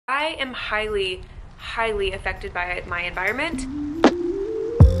I am highly affected by my environment.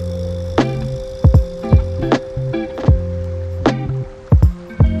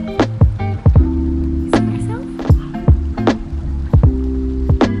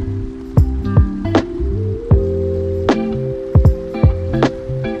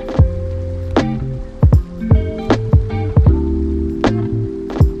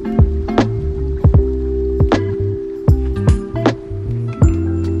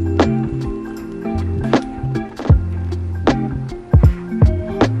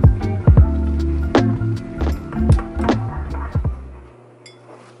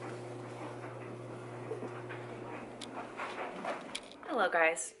 Hello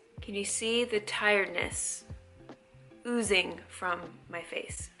guys, can you see the tiredness oozing from my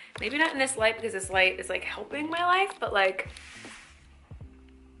face? Maybe not in this light because this light is like helping my life, but like,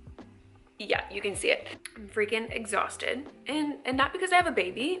 yeah, you can see it. I'm freaking exhausted, and not because I have a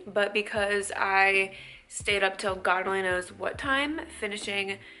baby, but because I stayed up till God only knows what time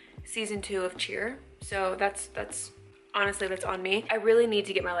finishing season 2 of Cheer. So that's honestly, that's on me. I really need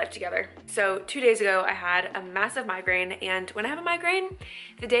to get my life together. So 2 days ago, I had a massive migraine, and when I have a migraine,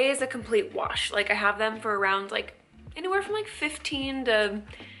 the day is a complete wash. Like I have them for around like anywhere from like 15 to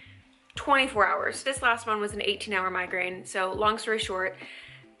 24 hours. This last one was an 18-hour migraine. So long story short,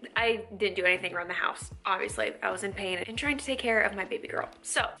 I didn't do anything around the house. Obviously, I was in pain and trying to take care of my baby girl.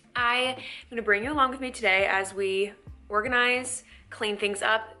 So I'm gonna bring you along with me today as we organize, clean things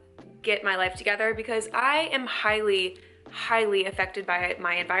up, get my life together, because I am highly affected by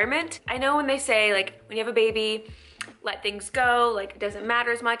my environment. I know when they say like when you have a baby, let things go, like it doesn't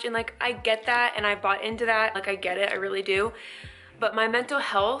matter as much, and like I get that and I bought into that, like I get it, I really do. But my mental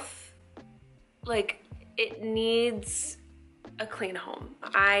health, like it needs a clean home.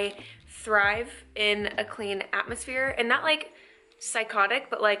 I thrive in a clean atmosphere, and not like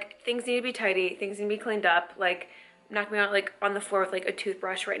psychotic, but like things need to be tidy, things need to be cleaned up. Like knocked me out like on the floor with like a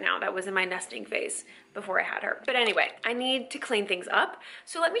toothbrush right now. That was in my nesting phase before I had her. But anyway, I need to clean things up.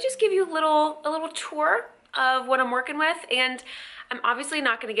 So let me just give you a little tour of what I'm working with. And I'm obviously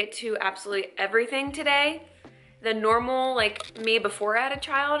not gonna get to absolutely everything today. The normal, like me before I had a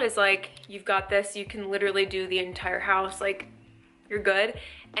child is like, you've got this, you can literally do the entire house, like you're good.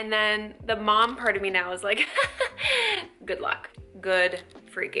 And then the mom part of me now is like, good luck, good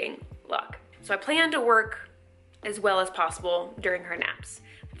freaking luck. So I plan to work as well as possible during her naps.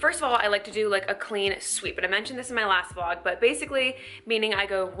 First of all, I like to do like a clean sweep, and I mentioned this in my last vlog, but basically meaning I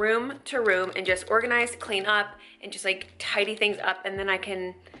go room to room and just organize, clean up, and just like tidy things up, and then I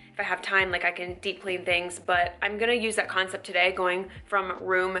can, if I have time, like I can deep clean things. But I'm gonna use that concept today, going from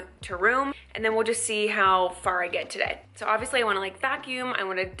room to room, and then we'll just see how far I get today. So obviously I wanna like vacuum, I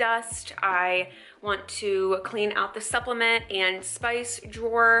wanna dust, I want to clean out the supplement and spice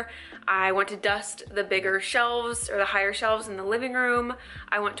drawer. I want to dust the bigger shelves or the higher shelves in the living room.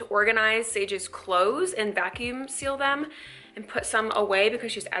 I want to organize Sage's clothes and vacuum seal them and put some away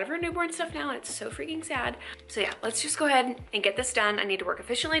because she's out of her newborn stuff now and it's so freaking sad. So yeah, let's just go ahead and get this done. I need to work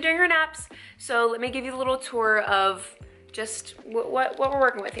efficiently during her naps. So let me give you a little tour of just what we're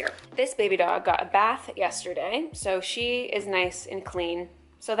working with here. This baby dog got a bath yesterday, so she is nice and clean.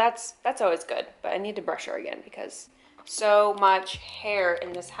 So that's always good, but I need to brush her again because so much hair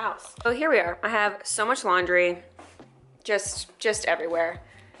in this house. So here we are. I have so much laundry just everywhere.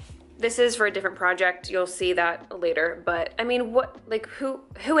 This is for a different project. You'll see that later, but I mean, what, like who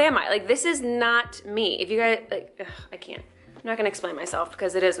am I? Like this is not me. If you guys, like, ugh, I can't. I'm not gonna explain myself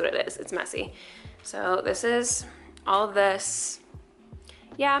because it is what it is. It's messy. So this is all of this.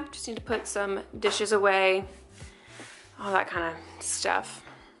 Yeah, just need to put some dishes away, all that kind of stuff.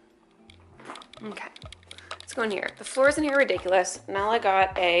 Okay, let's go in here. The floors in here are ridiculous. Nala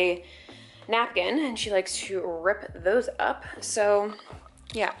got a napkin and she likes to rip those up. So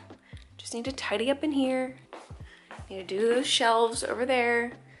yeah, just need to tidy up in here. Need to do those shelves over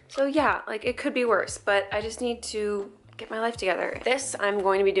there. So yeah, like it could be worse, but I just need to get my life together. This I'm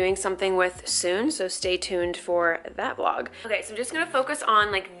going to be doing something with soon, so stay tuned for that vlog. Okay, so I'm just gonna focus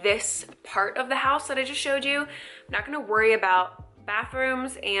on like this part of the house that I just showed you. I'm not gonna worry about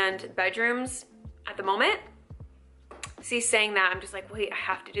bathrooms and bedrooms at the moment. See, saying that, I'm just like, wait, I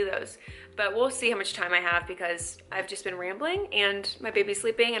have to do those. But we'll see how much time I have because I've just been rambling and my baby's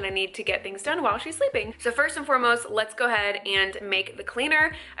sleeping and I need to get things done while she's sleeping. So first and foremost, let's go ahead and make the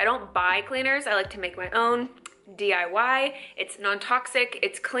cleaner. I don't buy cleaners, I like to make my own. DIY, it's non-toxic,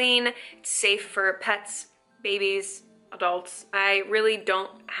 it's clean, it's safe for pets, babies, adults. I really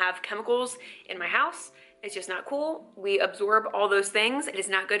don't have chemicals in my house. It's just not cool. We absorb all those things. It is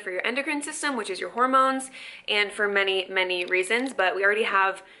not good for your endocrine system, which is your hormones, and for many, many reasons, but we already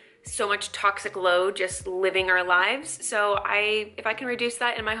have so much toxic load just living our lives. So if I can reduce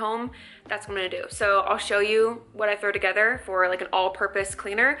that in my home, that's what I'm gonna do. So I'll show you what I throw together for like an all-purpose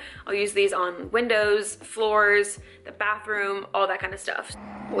cleaner. I'll use these on windows, floors, the bathroom, all that kind of stuff.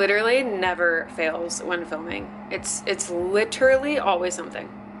 Literally never fails when filming. It's literally always something.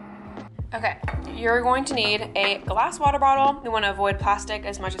 Okay, you're going to need a glass water bottle. You wanna avoid plastic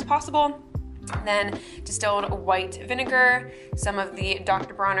as much as possible. Then distilled white vinegar, some of the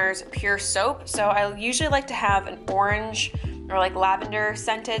Dr. Bronner's pure soap. So I usually like to have an orange or like lavender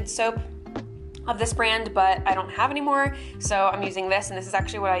scented soap of this brand, but I don't have anymore. So I'm using this, and this is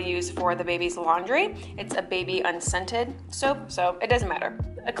actually what I use for the baby's laundry. It's a baby unscented soap, so it doesn't matter,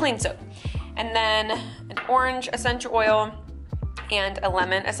 a clean soap. And then an orange essential oil and a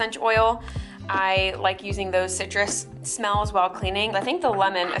lemon essential oil. I like using those citrus smells while cleaning. I think the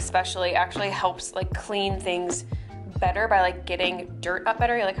lemon especially actually helps like clean things better by like getting dirt up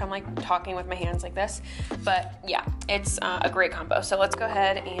better. Like I'm like talking with my hands like this, but yeah, it's a great combo. So let's go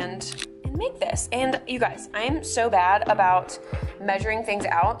ahead and make this. And you guys, I am so bad about measuring things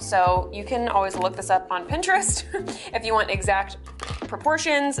out. So you can always look this up on Pinterest if you want exact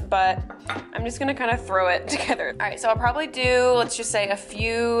proportions, but I'm just gonna kind of throw it together. All right, so I'll probably do, let's just say a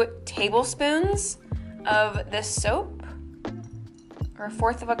few tablespoons of this soap, or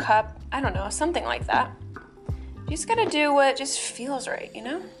 1/4 of a cup, I don't know, something like that. You just gotta do what just feels right, you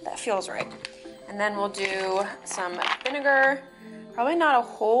know? That feels right. And then we'll do some vinegar. Probably not a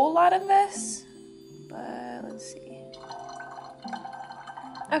whole lot of this, but let's see.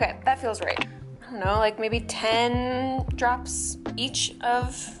 Okay, that feels right. I don't know, like maybe 10 drops each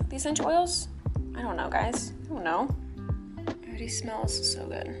of the essential oils? I don't know, guys. I don't know. It already smells so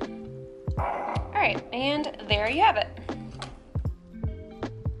good. All right, and there you have it.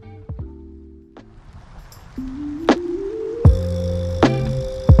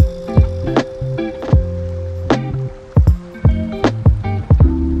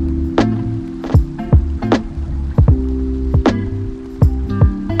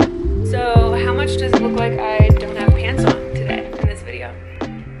 Does it look like I don't have pants on today in this video?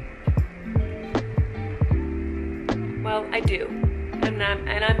 Well, I do, and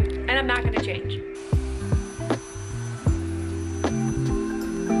I'm not gonna change.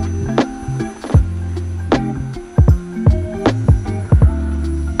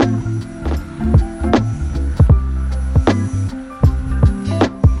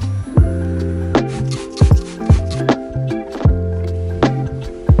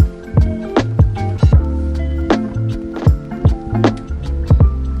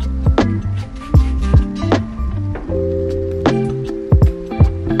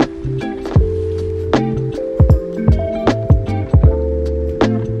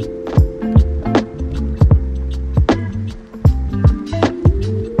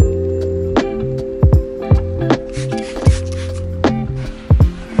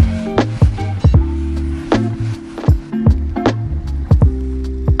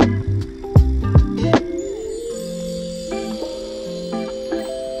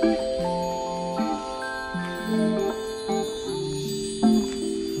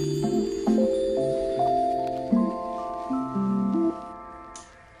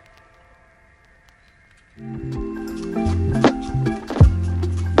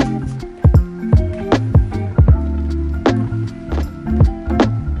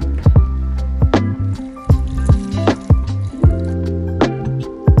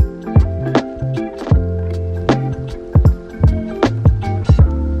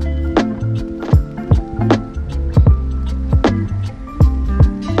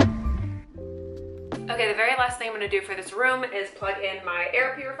 Do for this room is plug in my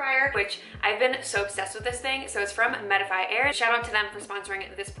air purifier, which I've been so obsessed with this thing. So it's from Medify Air. Shout out to them for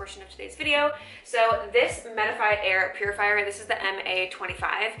sponsoring this portion of today's video. So this Medify Air purifier, this is the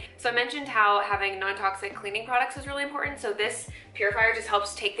MA25. So I mentioned how having non-toxic cleaning products is really important. So this purifier just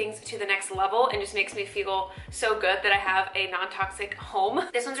helps take things to the next level and just makes me feel so good that I have a non-toxic home.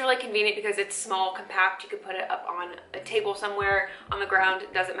 This one's really convenient because it's small, compact. You could put it up on a table somewhere, on the ground,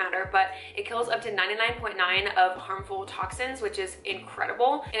 doesn't matter, but it kills up to 99.9 of harmful toxins, which is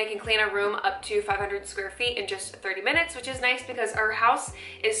incredible. And it can clean a room up to 500 square feet in just 30 minutes, which is nice because our house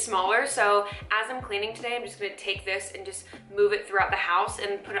is smaller. So as I'm cleaning today, I'm just gonna take this and just move it throughout the house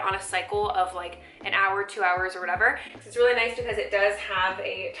and put it on a cycle of like an hour, 2 hours, or whatever. So it's really nice because it does have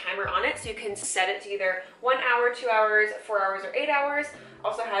a timer on it, so you can set it to either 1 hour, 2 hours, 4 hours, or 8 hours.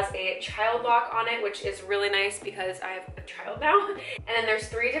 Also has a child lock on it, which is really nice because I have a child now. And then there's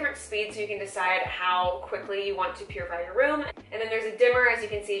 3 different speeds, so you can decide how quickly you want to purify your room. And then there's a dimmer, as you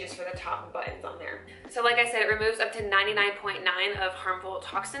can see, just for the top buttons on there. So like I said, it removes up to 99.9% of harmful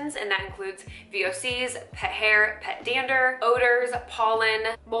toxins, and that includes VOCs, pet hair, pet dander, odors, pollen,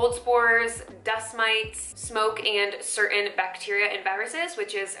 mold spores, dust mites, smoke, and certain bacteria and viruses,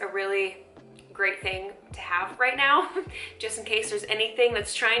 which is a really great thing to have right now, just in case there's anything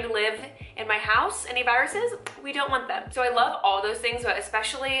that's trying to live in my house, any viruses, we don't want them. So I love all those things, but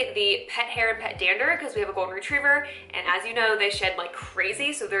especially the pet hair and pet dander, because we have a golden retriever, and as you know, they shed like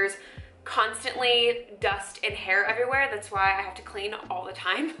crazy, so there's constantly dust and hair everywhere. That's why I have to clean all the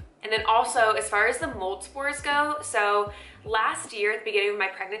time. And then also, as far as the mold spores go, so last year at the beginning of my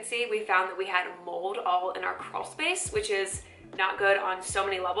pregnancy, we found that we had mold all in our crawl space, which is not good on so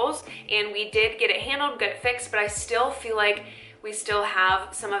many levels. And we did get it handled, get it fixed, but I still feel like we still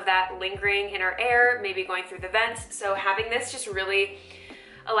have some of that lingering in our air, maybe going through the vents. So having this just really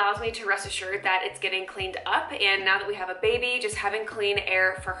allows me to rest assured that it's getting cleaned up. And now that we have a baby, just having clean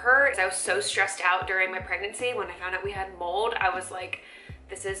air for her. I was so stressed out during my pregnancy. When I found out we had mold, I was like,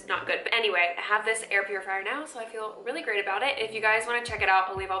 this is not good. But anyway, I have this air purifier now, so I feel really great about it. If you guys want to check it out,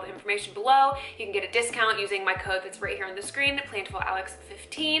 I'll leave all the information below. You can get a discount using my code that's right here on the screen,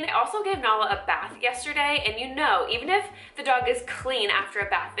 PlantifulAlex15. I also gave Nala a bath yesterday, and you know, even if the dog is clean after a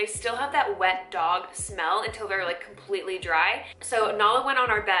bath, they still have that wet dog smell until they're like completely dry. So Nala went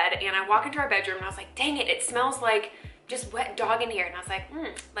on our bed, and I walk into our bedroom, and I was like, dang it, it smells like just wet dog in here. And I was like,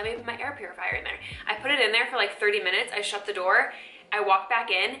 let me put my air purifier in there. I put it in there for like 30 minutes. I shut the door. I walked back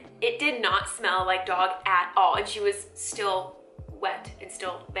in, it did not smell like dog at all, and she was still wet and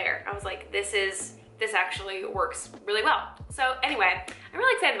still there. I was like, this actually works really well. So anyway, I'm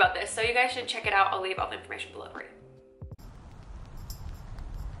really excited about this, so you guys should check it out. I'll leave all the information below for you.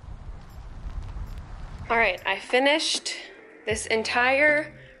 All right, I finished this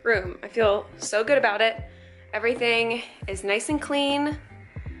entire room. I feel so good about it. Everything is nice and clean.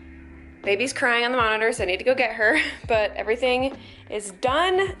 Baby's crying on the monitor, so I need to go get her, but everything is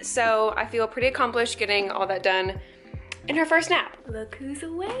done, so I feel pretty accomplished getting all that done in her first nap. Look who's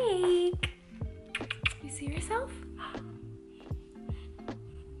awake. You see yourself?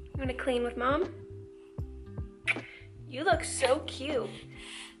 You wanna clean with mom? You look so cute.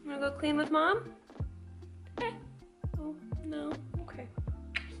 You wanna go clean with mom? Oh, no, okay.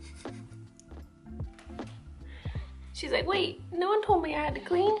 She's like, wait, no one told me I had to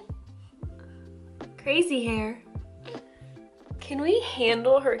clean. Crazy hair. Can we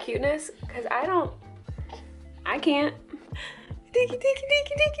handle her cuteness? Because I can't. Diggy diggy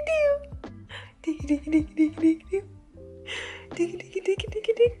diggy diggy doo. Diggy diggy diggy diggy diggy doo. Diggy diggy diggy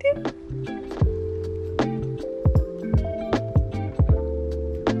diggy diggy doo.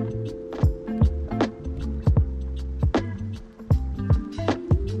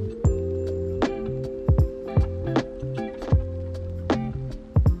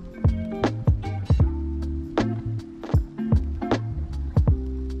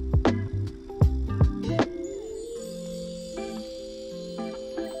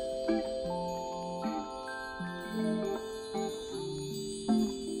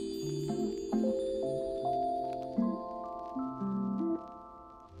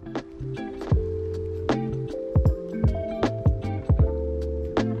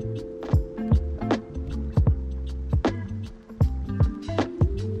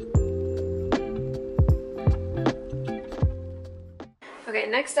 Okay,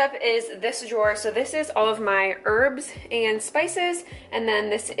 next up is this drawer. So this is all of my herbs and spices, and then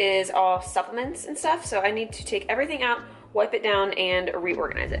this is all supplements and stuff. So I need to take everything out, wipe it down, and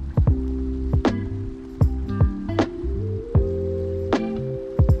reorganize it.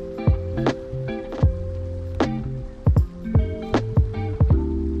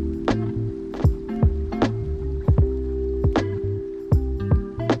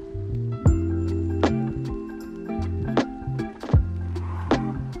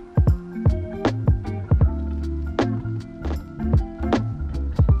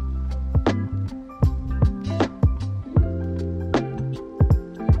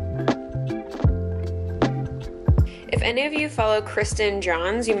 If any of you follow Kristen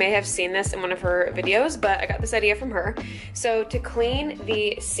Johns, you may have seen this in one of her videos, but I got this idea from her. So to clean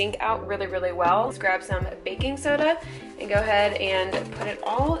the sink out really, really well, let's grab some baking soda and go ahead and put it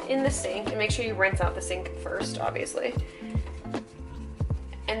all in the sink, and make sure you rinse out the sink first, obviously.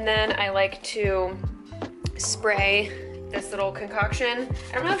 And then I like to spray this little concoction.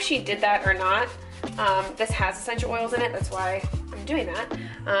 I don't know if she did that or not. This has essential oils in it, that's why I'm doing that.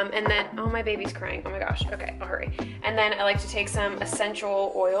 And then, oh, my baby's crying. Oh my gosh. Okay, I'll hurry. And then I like to take some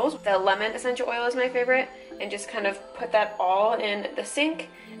essential oils. The lemon essential oil is my favorite, and just kind of put that all in the sink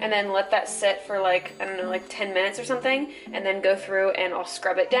and then let that sit for like, I don't know, like 10 minutes or something, and then go through and I'll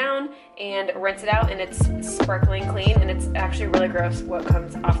scrub it down and rinse it out, and it's sparkling clean, and it's actually really gross what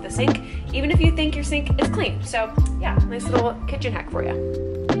comes off the sink, even if you think your sink is clean. So yeah, nice little kitchen hack for you.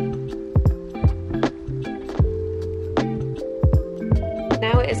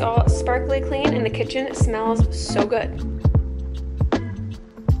 Now it is all sparkly clean and the kitchen smells so good.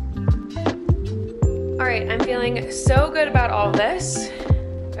 All right, I'm feeling so good about all this.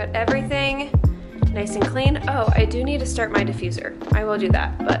 Got everything nice and clean. Oh, I do need to start my diffuser. I will do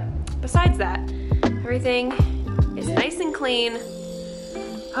that, but besides that, everything is nice and clean.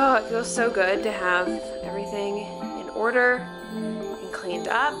 Oh, it feels so good to have everything in order and cleaned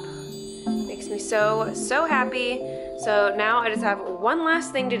up. Makes me so, so happy. So now I just have one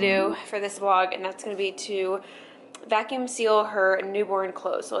last thing to do for this vlog, and that's gonna be to vacuum seal her newborn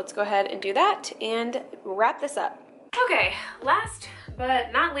clothes. So let's go ahead and do that and wrap this up. Okay, last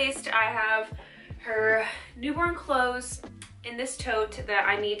but not least, I have her newborn clothes in this tote that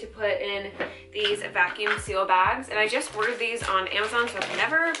I need to put in these vacuum seal bags. And I just ordered these on Amazon, so I've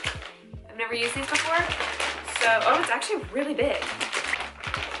never used these before. So, oh, it's actually really big.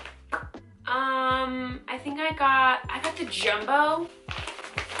 I think I got the jumbo.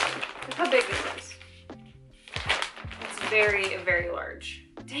 Look how big this is. It's very, very large.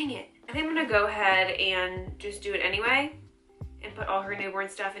 Dang it. I think I'm gonna go ahead and just do it anyway and put all her newborn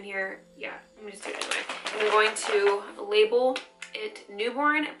stuff in here. Yeah, I'm gonna just do it anyway. I'm going to label it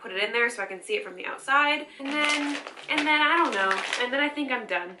newborn, put it in there so I can see it from the outside. And then I don't know. And then I think I'm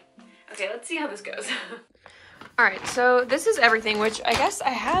done. Okay, let's see how this goes. All right, so this is everything, which I guess I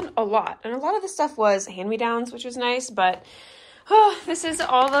had a lot. And a lot of the stuff was hand-me-downs, which was nice, but oh, this is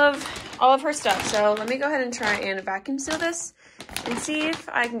all of her stuff. So let me go ahead and try and vacuum seal this and see if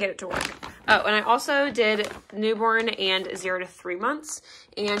I can get it to work. Oh, and I also did newborn and 0 to 3 months.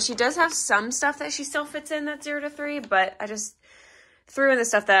 And she does have some stuff that she still fits in that's 0 to 3, but I just threw in the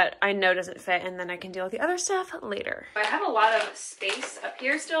stuff that I know doesn't fit, and then I can deal with the other stuff later. I have a lot of space up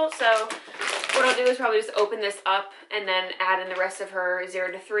here still, so what I'll do is probably just open this up and then add in the rest of her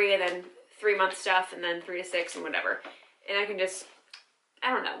 0 to 3 and then 3 month stuff and then 3 to 6 and whatever. And I can just,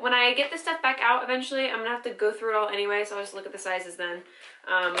 I don't know. When I get this stuff back out eventually, I'm gonna have to go through it all anyway, so I'll just look at the sizes then.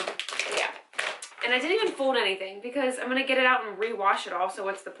 Yeah. And I didn't even fold anything because I'm gonna get it out and rewash it all, so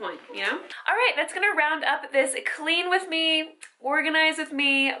what's the point, you know? All right, that's gonna round up this clean with me, organize with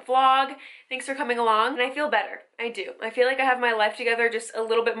me vlog. Thanks for coming along, and I feel better. I do. I feel like I have my life together just a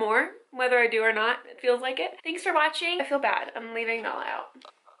little bit more, whether I do or not. It feels like it. Thanks for watching. I feel bad. I'm leaving Nala out.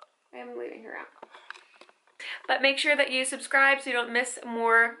 I am leaving her out. But make sure that you subscribe so you don't miss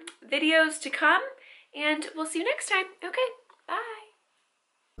more videos to come, and we'll see you next time. Okay, bye.